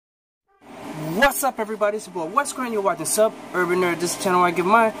What's up, everybody? It's your boy Wes Grant. You're watching Urban Nerd. This is the channel where I give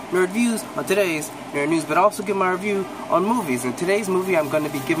my nerd views on today's nerd news, but also give my review on movies. And today's movie I'm going to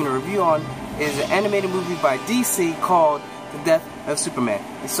be giving a review on is an animated movie by DC called The Death of Superman.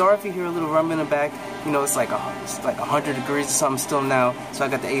 And sorry if you hear a little rumbling in the back. You know, it's like 100 degrees or something still now, so I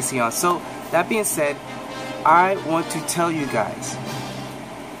got the AC on. So that being said, I want to tell you guys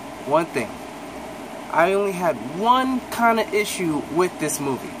one thing. I only had one kind of issue with this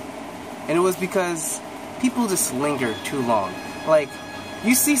movie. And it was because people just linger too long. Like,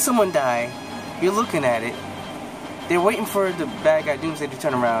 you see someone die, you're looking at it, they're waiting for the bad guy Doomsday to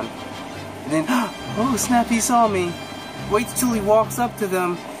turn around, and then, oh snap, he saw me. Waits till he walks up to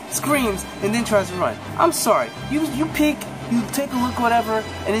them, screams, and then tries to run. I'm sorry, you peek, you take a look, whatever,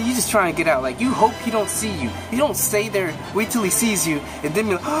 and then you just try and get out. Like, you hope he don't see you. You don't stay there, wait till he sees you, and then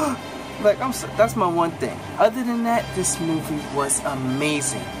be like, oh, that's my one thing. Other than that, this movie was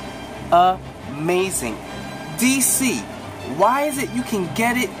amazing. Amazing. DC, why is it you can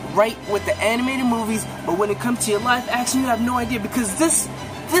get it right with the animated movies, but when it comes to your live action you have no idea? Because this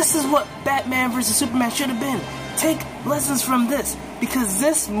is what Batman vs Superman should have been. Take lessons from this, because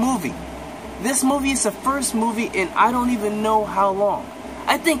this movie is the first movie in I don't even know how long,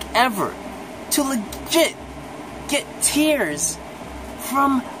 I think ever, to legit get tears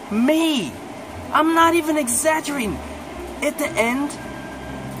from me. I'm not even exaggerating. At the end,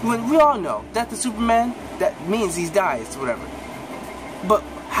 when we all know that the Superman, that means he dies, whatever. But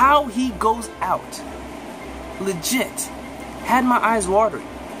how he goes out, legit, had my eyes watering.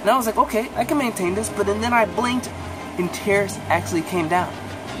 And I was like, okay, I can maintain this. But then I blinked, and tears actually came down.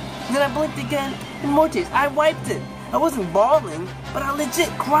 And then I blinked again, and more tears. I wiped it. I wasn't bawling, but I legit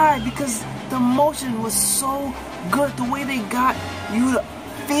cried because the emotion was so good. The way they got you to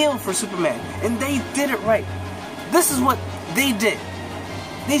feel for Superman. And they did it right. This is what they did.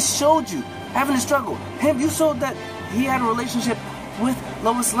 They showed you having a struggle. You showed that he had a relationship with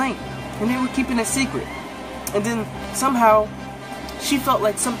Lois Lane, and they were keeping it secret. And then somehow she felt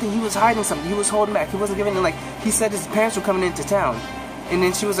like he was hiding something. He was holding back. He wasn't giving it. Like, he said his parents were coming into town, and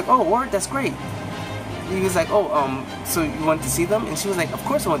then she was like, "Oh, word, that's great." He was like, "Oh, so you want to see them?" And she was like, "Of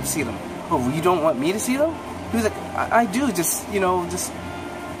course I want to see them." "Oh, you don't want me to see them?" He was like, I do.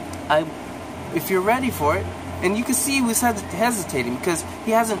 If you're ready for it." And you can see he was hesitating because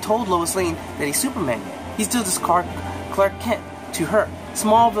he hasn't told Lois Lane that he's Superman yet. He's still just Clark Kent to her.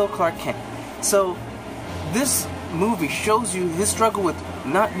 Smallville Clark Kent. So this movie shows you his struggle with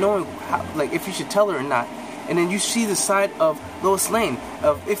not knowing how, like, if you should tell her or not. And then you see the side of Lois Lane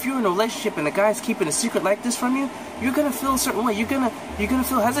of if you're in a relationship and a guy's keeping a secret like this from you, you're gonna feel a certain way. You're gonna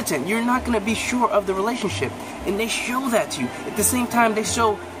feel hesitant. You're not gonna be sure of the relationship. And they show that to you. At the same time, they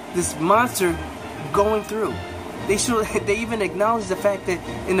show this monster going through. They even acknowledge the fact that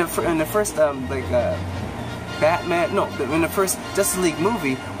in the first Batman, no, in the first Justice League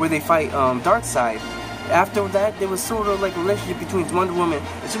movie where they fight Darkseid, after that there was sort of like a relationship between Wonder Woman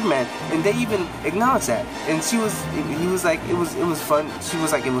and Superman, and they even acknowledged that. And he was like, it was fun. She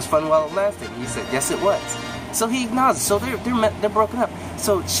was like, it was fun while it lasted. And he said, yes, it was. So he acknowledged. So they're broken up.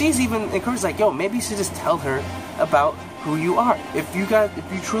 So she's even encouraged, like, yo, maybe you should just tell her about who you are. If you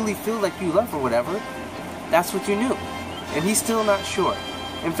truly feel like you love her, whatever. That's what you knew. And he's still not sure.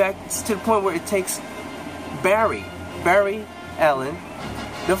 In fact, it's to the point where it takes Barry Allen,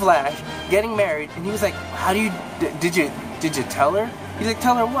 the Flash, getting married, and he was like, how do you, did you tell her? He's like,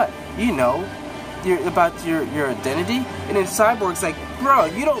 tell her what? You know, about your identity? And then Cyborg's like, bro,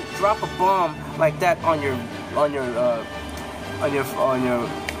 you don't drop a bomb like that on your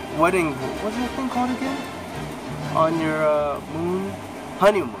wedding, what's that thing called again? On your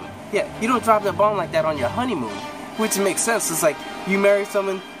honeymoon. Yeah, you don't drop that bomb like that on your honeymoon, which makes sense. It's like you marry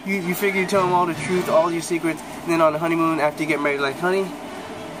someone, you figure you tell them all the truth, all your secrets, and then on the honeymoon after you get married, like, honey,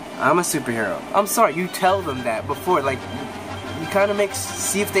 I'm a superhero. I'm sorry, you tell them that before, like, you kind of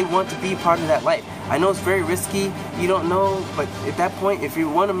see if they want to be part of that life. I know it's very risky, you don't know, but at that point, if you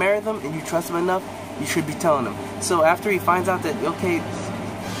want to marry them and you trust them enough, you should be telling them. So after he finds out that, okay,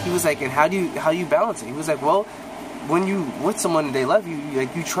 he was like, and how do you balance it? He was like, well, when you with someone and they love you,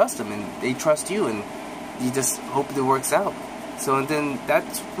 like, you trust them and they trust you, and you just hope it works out. So, and then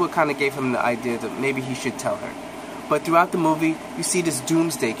that's what kind of gave him the idea that maybe he should tell her. But throughout the movie, you see this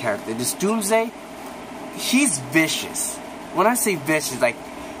Doomsday character. This Doomsday, he's vicious. When I say vicious, like,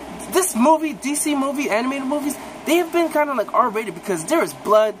 this movie, DC movie, animated movies, they have been kind of like R-rated because there is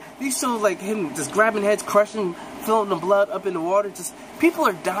blood. These show like him just grabbing heads, crushing, filling the blood up in the water. Just people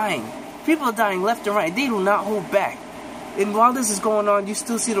are dying. People are dying left and right. They do not hold back. And while this is going on, you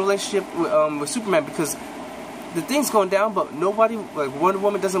still see the relationship with Superman, because the thing's going down, but nobody, like Wonder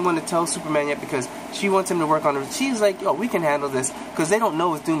Woman doesn't want to tell Superman yet because she wants him to work on her. She's like, yo, we can handle this, because they don't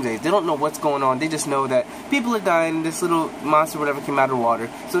know it's Doomsday. They don't know what's going on. They just know that people are dying and this little monster whatever came out of the water.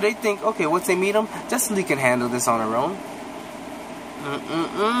 So they think, okay, once they meet him, Justice League can handle this on her own.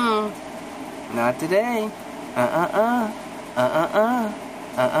 Not today.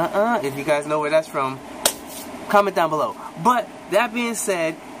 If you guys know where that's from, comment down below. But that being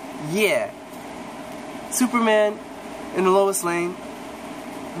said, yeah, Superman in the Lois Lane,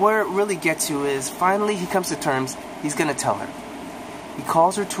 where it really gets you is finally he comes to terms. He's gonna tell her. He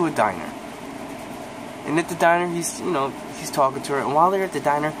calls her to a diner, and at the diner he's talking to her. And while they're at the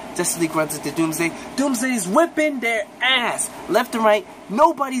diner, Justice League runs into Doomsday. Doomsday's whipping their ass left and right.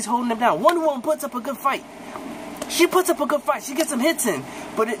 Nobody's holding them down. Wonder Woman puts up a good fight. She puts up a good fight. She gets some hits in,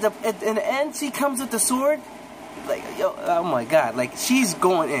 but in the end, she comes with the sword. Like, yo, oh my God! Like, she's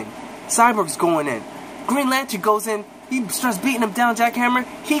going in. Cyborg's going in. Green Lantern goes in. He starts beating him down, jackhammer.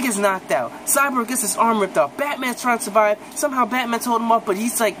 He gets knocked out. Cyborg gets his arm ripped off. Batman's trying to survive. Somehow Batman's holding him up, but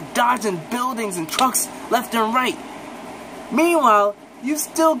he's like dodging buildings and trucks left and right. Meanwhile, you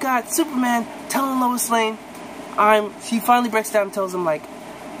still got Superman telling Lois Lane, she finally breaks down and tells him, like,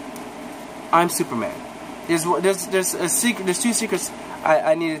 I'm Superman. There's a secret. There's two secrets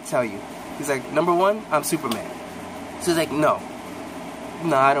I need to tell you. He's like, number one, I'm Superman. So he's like, no,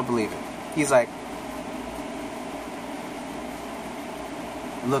 I don't believe it. He's like,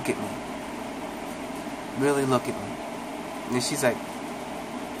 look at me. Really look at me. And then she's like,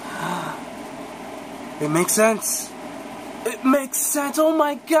 it makes sense. It makes sense. Oh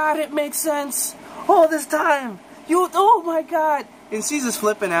my God, it makes sense. All this time, oh my God. And she's just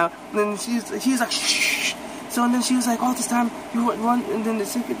flipping out. And then he's like, shh. So and then she was like, all this time you run, and then the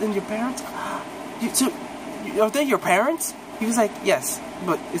secret, then your parents. Are they your parents? He was like, yes,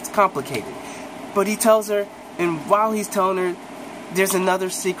 but it's complicated. But he tells her, and while he's telling her, there's another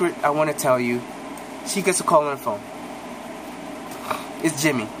secret I want to tell you. She gets a call on her phone. It's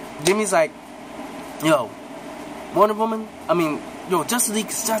Jimmy. Jimmy's like, yo, Wonder Woman, Justice League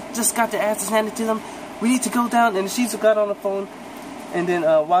just got their asses handed to them. We need to go down. And she's got on the phone, and then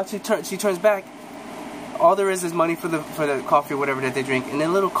while she turns back, all there is money for the coffee or whatever that they drink, and a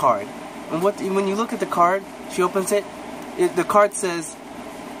little card. And when you look at the card, she opens it. The card says,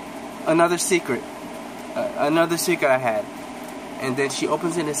 another secret I had. And then she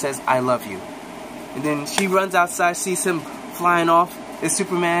opens it and it says, I love you. And then she runs outside, sees him flying off as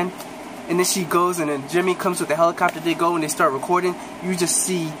Superman. And then she goes, and then Jimmy comes with the helicopter. They go and they start recording. You just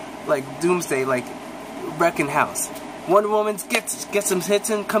see, like, Doomsday, like, wrecking house. Wonder Woman gets some hits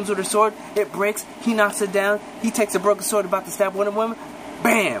in, comes with her sword. It breaks. He knocks it down. He takes a broken sword about to stab Wonder Woman.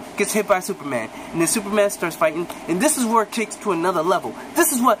 Bam! Gets hit by Superman. And then Superman starts fighting. And this is where it takes to another level.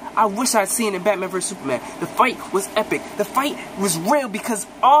 This is what I wish I'd seen in Batman vs. Superman. The fight was epic. The fight was real, because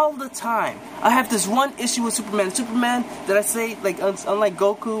all the time I have this one issue with Superman. Superman that I say, like, unlike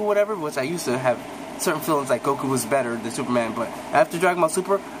Goku or whatever, which I used to have certain feelings like Goku was better than Superman, but after Dragon Ball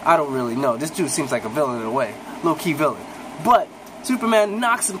Super, I don't really know. This dude seems like a villain in a way. Low-key villain. But Superman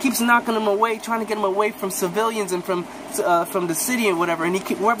keeps knocking him away, trying to get him away from civilians and from the city and whatever. And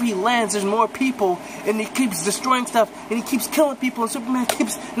wherever he lands, there's more people, and he keeps destroying stuff, and he keeps killing people. And Superman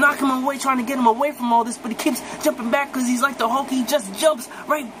keeps knocking him away, trying to get him away from all this, but he keeps jumping back because he's like the Hulk. He just jumps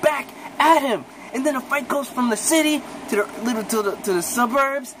right back at him. And then the fight goes from the city to the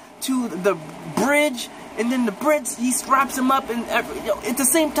suburbs to the bridge. And then the bridge, he wraps him up, and at the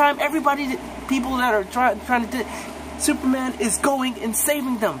same time, people that are trying to do. Superman is going and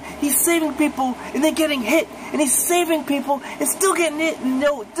saving them. He's saving people and they're getting hit. And he's saving people and still getting hit. And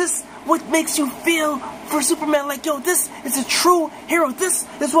this what makes you feel for Superman, like, yo, this is a true hero. This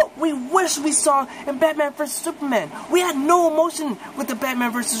is what we wish we saw in Batman vs. Superman. We had no emotion with the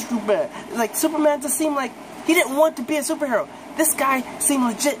Batman vs. Superman. Like, Superman just seemed like he didn't want to be a superhero. This guy seemed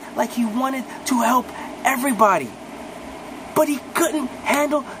legit like he wanted to help everybody. But he couldn't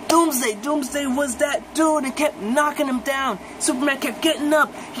handle Doomsday. Doomsday was that dude and kept knocking him down. Superman kept getting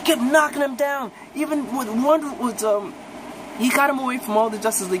up. He kept knocking him down. Even with he got him away from all the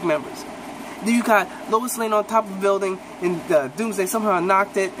Justice League members. Then you got Lois Lane on top of the building, and Doomsday somehow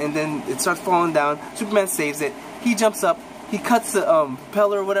knocked it, and then it starts falling down. Superman saves it. He jumps up. He cuts the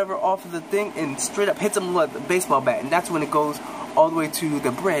propeller or whatever off of the thing and straight up hits him with a baseball bat. And that's when it goes all the way to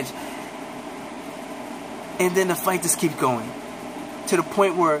the bridge. And then the fight just keeps going to the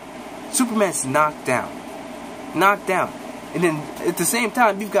point where Superman's knocked down. Knocked down. And then at the same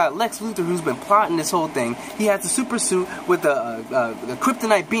time, you've got Lex Luthor, who's been plotting this whole thing. He has a super suit with the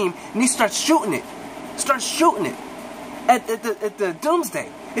kryptonite beam, and he starts shooting it. Starts shooting it at the Doomsday.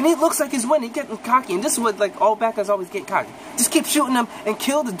 And he looks like he's winning, getting cocky. And this is what, like, all bad guys always get cocky. Just keep shooting him and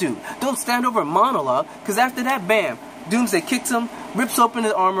kill the dude. Don't stand over and monologue, because after that, bam, Doomsday kicks him, rips open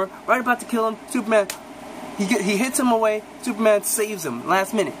his armor, right about to kill him. Superman, he hits him away. Superman saves him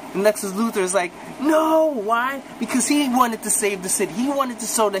last minute. And Lex Luthor is like, no, why? Because he wanted to save the city. He wanted to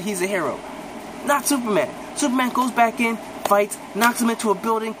show that he's a hero. Not Superman. Superman goes back in, fights, knocks him into a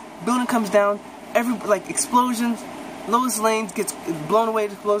building. Building comes down. Explosions. Lois Lane gets blown away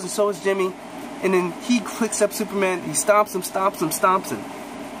to explosions, so is Jimmy. And then he clicks up Superman. He stomps him.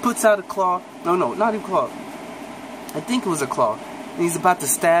 Puts out a claw. No, not a claw. I think it was a claw. And he's about to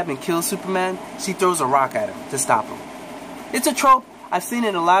stab and kill Superman. She throws a rock at him to stop him. It's a trope. I've seen it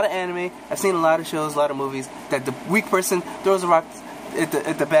in a lot of anime. I've seen a lot of shows, a lot of movies, that the weak person throws a rock at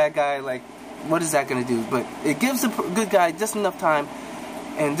the bad guy. Like, what is that going to do? But it gives the good guy just enough time.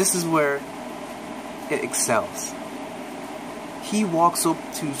 And this is where it excels. He walks up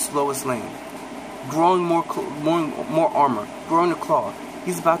to Lois Lane, growing more armor, growing a claw.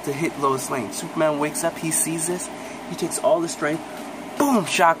 He's about to hit Lois Lane. Superman wakes up. He sees this. He takes all the strength. Boom!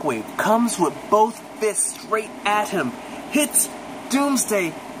 Shockwave comes with both fists straight at him. Hits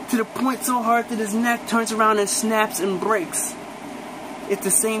Doomsday to the point so hard that his neck turns around and snaps and breaks. At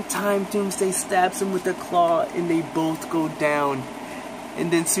the same time, Doomsday stabs him with a claw, and they both go down.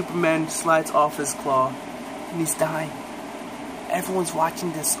 And then Superman slides off his claw, and he's dying. Everyone's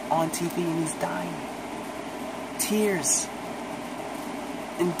watching this on TV, and he's dying. Tears.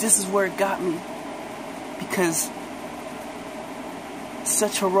 And this is where it got me. Because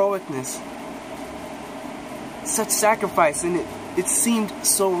such heroicness, such sacrifice, and it seemed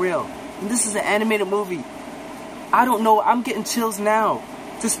so real. And this is an animated movie. I don't know, I'm getting chills now,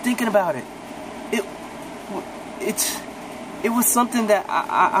 just thinking about it. It was something that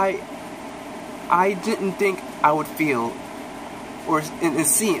I didn't think I would feel or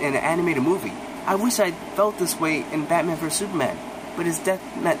see in an animated movie. I wish I felt this way in Batman vs Superman, but his death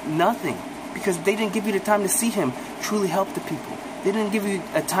meant nothing because they didn't give you the time to see him truly help the people. They didn't give you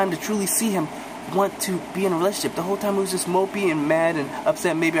a time to truly see him want to be in a relationship. The whole time he was just mopey and mad and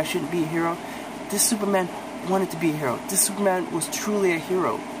upset. Maybe I shouldn't be a hero. This Superman wanted to be a hero. This Superman was truly a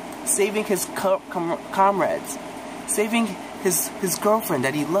hero, saving his comrades, saving his girlfriend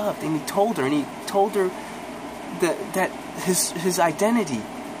that he loved, and he told her that his identity,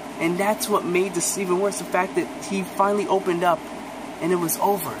 and that's what made this even worse. The fact that he finally opened up, and it was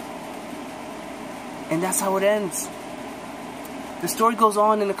over, and that's how it ends. The story goes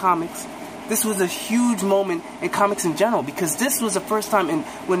on in the comics. This was a huge moment in comics in general because this was the first time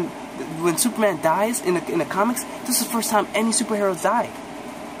when Superman dies in the comics. This is the first time any superhero died.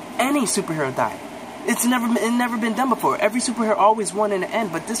 Any superhero died. It's never been done before. Every superhero always won in the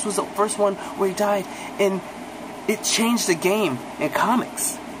end, but this was the first one where he died, and it changed the game in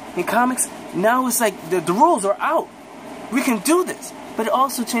comics. In comics, now it's like the rules are out. We can do this, but it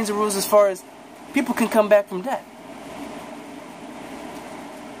also changed the rules as far as people can come back from death.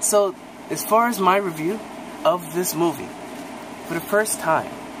 So, as far as my review of this movie, for the first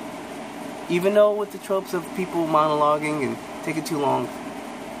time, even though with the tropes of people monologuing and taking too long,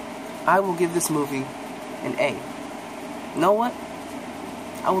 I will give this movie an A. You know what?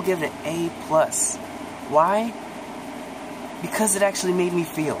 I will give it an A+. Why? Because it actually made me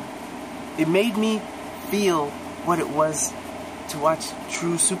feel. It made me feel what it was to watch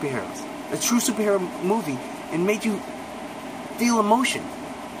true superheroes. A true superhero movie. It made you feel emotion.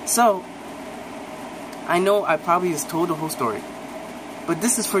 So, I know I probably just told the whole story, but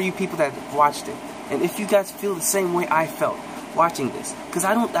this is for you people that watched it. And if you guys feel the same way I felt watching this, because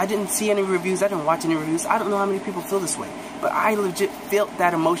I didn't see any reviews, I didn't watch any reviews, I don't know how many people feel this way, but I legit felt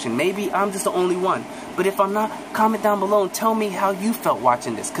that emotion. Maybe I'm just the only one, but if I'm not, comment down below and tell me how you felt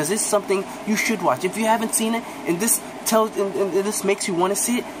watching this, because it's something you should watch. If you haven't seen it, and this makes you want to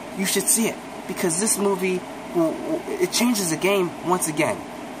see it, you should see it, because this movie, it changes the game once again.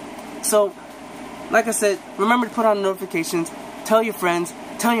 So, like I said, remember to put on notifications, tell your friends,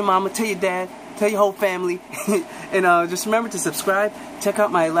 tell your mama, tell your dad, tell your whole family, and just remember to subscribe. Check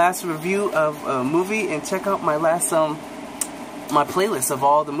out my last review of a movie, and check out my last my playlist of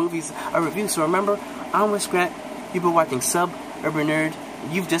all the movies I review. So remember, I'm Wes Grant. You've been watching Sub Urban Nerd.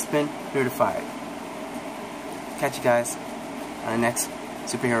 You've just been nerdified. Catch you guys on the next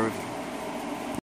superhero review.